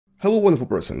Hello wonderful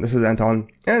person, this is Anton,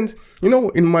 and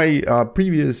in my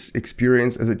previous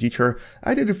experience as a teacher,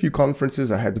 I did a few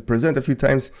conferences, I had to present a few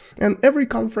times, and every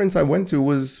conference I went to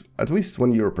was, at least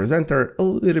when you're a presenter, a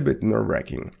little bit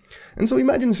nerve-wracking. And so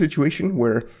imagine a situation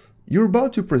where you're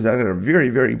about to present at a very,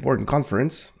 very important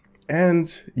conference,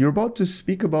 and you're about to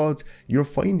speak about your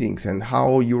findings and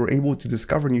how you were able to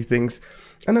discover new things,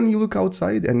 and then you look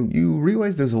outside and you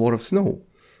realize there's a lot of snow.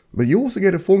 But you also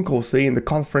get a phone call saying the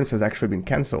conference has actually been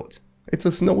cancelled. It's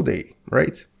a snow day,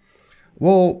 right?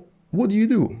 Well, what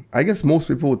do? I guess most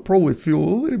people would probably feel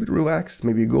a little bit relaxed,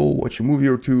 maybe go watch a movie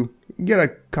or two, get a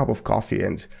cup of coffee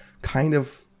and kind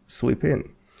of sleep in.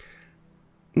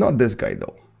 Not this guy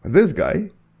though. This guy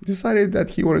decided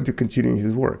that he wanted to continue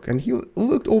his work, and he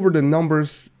looked over the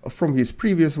numbers from his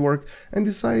previous work and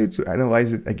decided to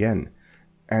analyze it again.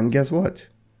 And guess what?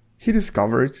 He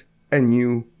discovered a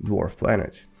new dwarf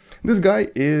planet. This guy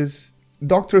is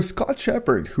Dr. Scott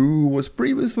Shepard, who was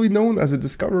previously known as a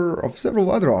discoverer of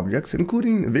several other objects,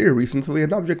 including very recently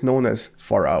an object known as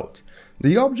FarFarOut.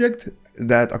 The object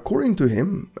that, according to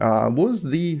him, was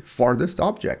the farthest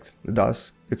object,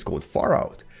 thus it's called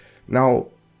FarFarOut. Now,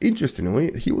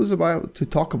 interestingly, he was about to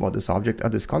talk about this object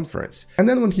at this conference, and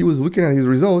then when he was looking at his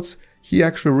results, he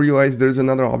actually realized there's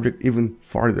another object even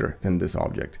farther than this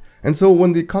object. And so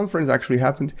when the conference actually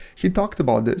happened, he talked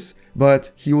about this,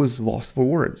 but he was lost for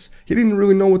words. He didn't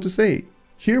really know what to say.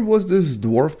 Here was this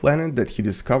dwarf planet that he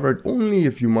discovered only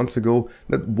a few months ago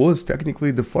that was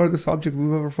technically the farthest object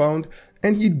we've ever found,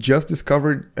 and he just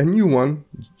discovered a new one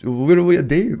literally a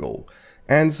day ago.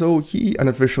 And so he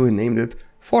unofficially named it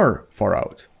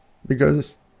FarFarOut,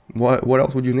 because what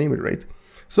else would you name it, right?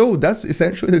 So that's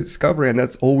essentially the discovery, and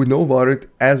that's all we know about it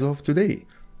as of today.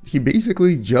 He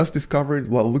basically just discovered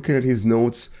while looking at his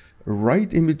notes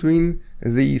right in between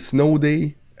the snow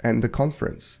day and the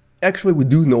conference. Actually, we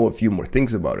do know a few more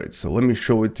things about it, so let me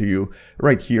show it to you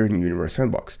right here in Universe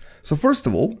Sandbox. So first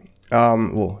of all,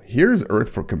 well, here's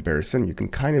Earth for comparison. You can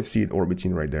kind of see it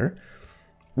orbiting right there.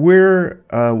 Where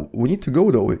we need to go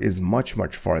though is much,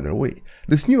 much farther away.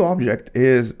 This new object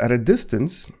is at a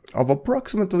distance of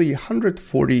approximately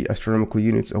 140 astronomical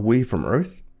units away from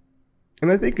Earth.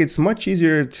 And I think it's much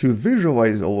easier to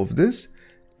visualize all of this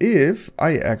if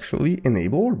I actually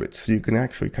enable orbit, so you can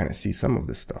actually kind of see some of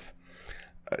this stuff.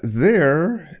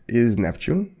 There is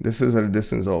Neptune. This is at a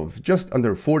distance of just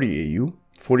under 40 AU,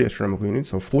 40 astronomical units,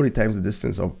 so 40 times the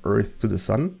distance of Earth to the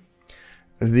Sun.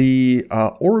 The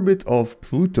orbit of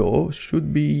Pluto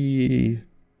should be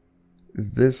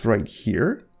this right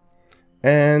here.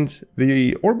 And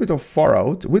the orbit of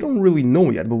FarFarOut, we don't really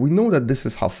know yet, but we know that this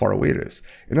is how far away it is.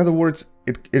 In other words,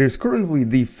 it is currently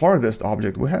the farthest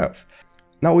object we have.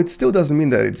 Now, it still doesn't mean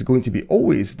that it's going to be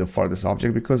always the farthest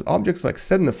object, because objects like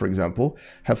Sedna, for example,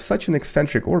 have such an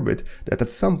eccentric orbit that at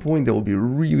some point they will be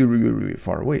really, really, really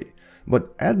far away.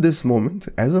 But at this moment,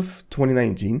 as of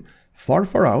 2019,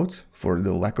 FarFarOut, for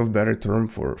the lack of better term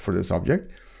for this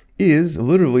object, is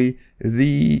literally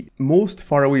the most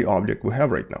faraway object we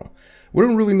have right now. We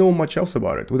don't really know much else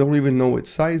about it. We don't even know its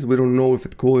size. We don't know if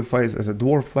it qualifies as a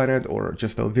dwarf planet or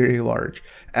just a very large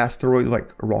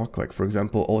asteroid-like rock, like for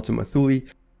example Ultima Thule,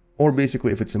 or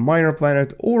basically if it's a minor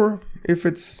planet or if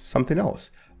it's something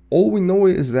else. All we know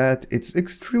is that it's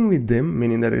extremely dim,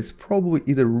 meaning that it's probably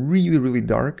either really, really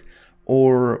dark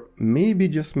or maybe,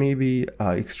 just maybe,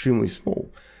 extremely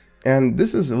small. And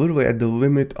this is literally at the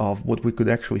limit of what we could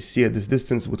actually see at this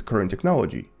distance with current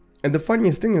technology. And the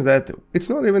funniest thing is that it's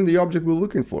not even the object we're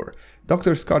looking for.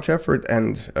 Dr. Scott Shepard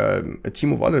and a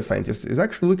team of other scientists is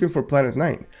actually looking for Planet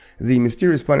 9. The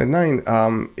mysterious Planet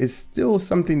 9 is still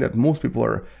something that most people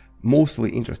are mostly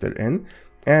interested in.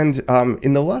 And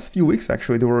in the last few weeks,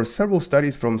 actually, there were several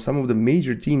studies from some of the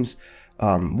major teams.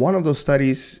 One of those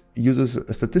studies uses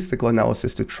a statistical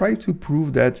analysis to try to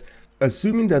prove that,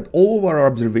 assuming that all of our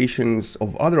observations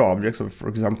of other objects, for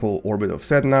example, orbit of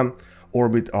Sedna,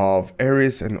 orbit of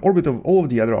Eris, and orbit of all of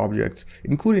the other objects,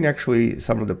 including actually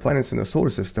some of the planets in the solar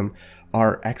system,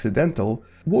 are accidental,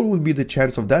 what would be the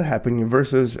chance of that happening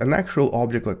versus an actual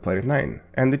object like Planet 9?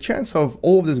 And the chance of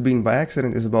all of this being by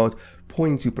accident is about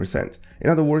 0.2%. In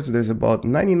other words, there's about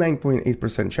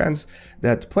 99.8% chance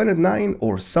that Planet 9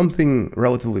 or something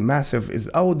relatively massive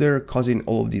is out there causing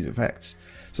all of these effects.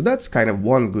 So that's kind of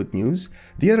one good news.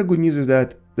 The other good news is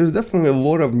that there's definitely a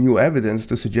lot of new evidence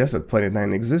to suggest that Planet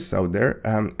 9 exists out there,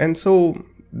 and so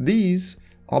these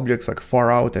objects like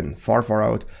FarFarOut and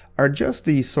FarFarOut are just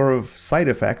the sort of side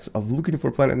effects of looking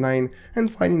for Planet 9 and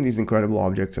finding these incredible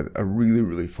objects at a really,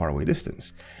 really far away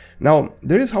distance. Now,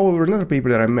 there is, however, another paper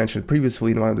that I mentioned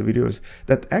previously in one of the videos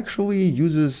that actually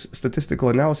uses statistical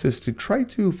analysis to try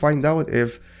to find out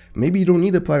if maybe you don't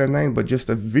need a Planet 9, but just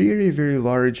a very, very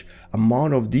large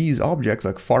amount of these objects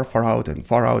like FarFarOut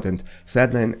and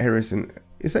Sedna and Eris and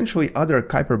essentially other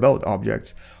Kuiper Belt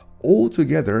objects all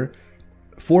together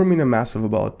forming a mass of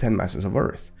about 10 masses of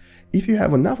Earth. If you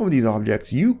have enough of these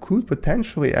objects, you could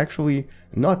potentially actually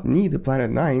not need a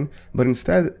Planet 9, but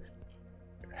instead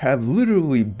have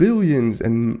literally billions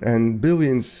and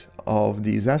billions of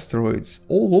these asteroids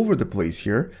all over the place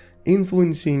here,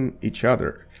 influencing each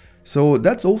other. So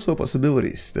that's also a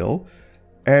possibility still,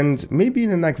 and maybe in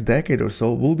the next decade or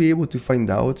so we'll be able to find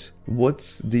out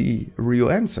what's the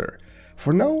real answer.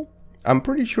 For now, I'm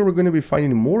pretty sure we're going to be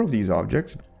finding more of these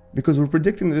objects, because we're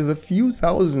predicting there's a few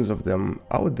thousands of them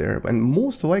out there, and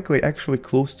most likely actually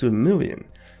close to 1 million.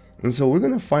 And so we're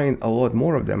going to find a lot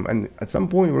more of them, and at some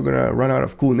point we're going to run out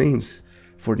of cool names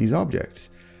for these objects.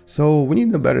 So we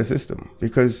need a better system,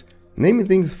 because naming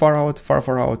things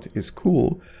FarFarOut is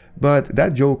cool, but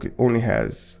that joke only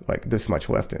has like this much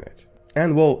left in it.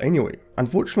 And well, anyway,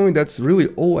 unfortunately that's really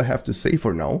all I have to say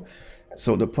for now.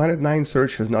 So the Planet 9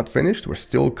 search has not finished, we're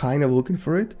still kind of looking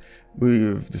for it.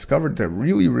 We've discovered a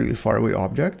really far away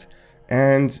object,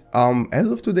 and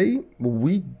as of today,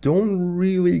 we don't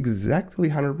really exactly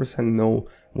 100% know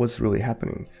what's really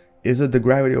happening. Is it the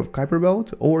gravity of Kuiper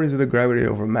Belt, or is it the gravity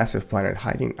of a massive planet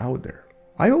hiding out there?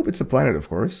 I hope it's a planet, of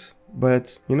course,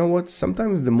 but you know what,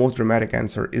 sometimes the most dramatic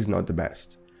answer is not the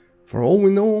best. For all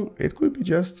we know, it could be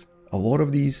just a lot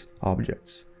of these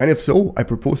objects. And if so, I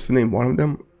propose to name one of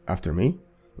them after me,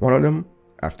 one of them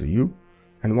after you,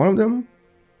 and one of them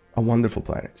a wonderful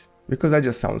planet, because that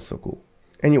just sounds so cool.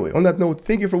 Anyway, on that note,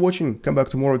 thank you for watching. Come back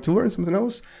tomorrow to learn something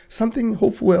else, something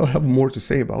hopefully I'll have more to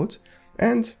say about,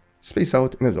 and space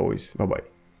out, and as always, bye bye.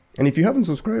 And if you haven't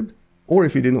subscribed, or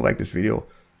if you didn't like this video,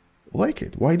 like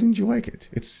it. Why didn't you like it?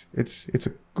 It's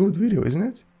a good video, isn't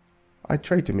it? I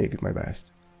tried to make it my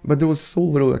best, but there was so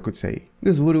little I could say.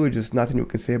 There's literally just nothing you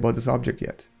can say about this object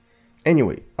yet.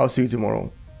 Anyway, I'll see you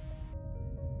tomorrow.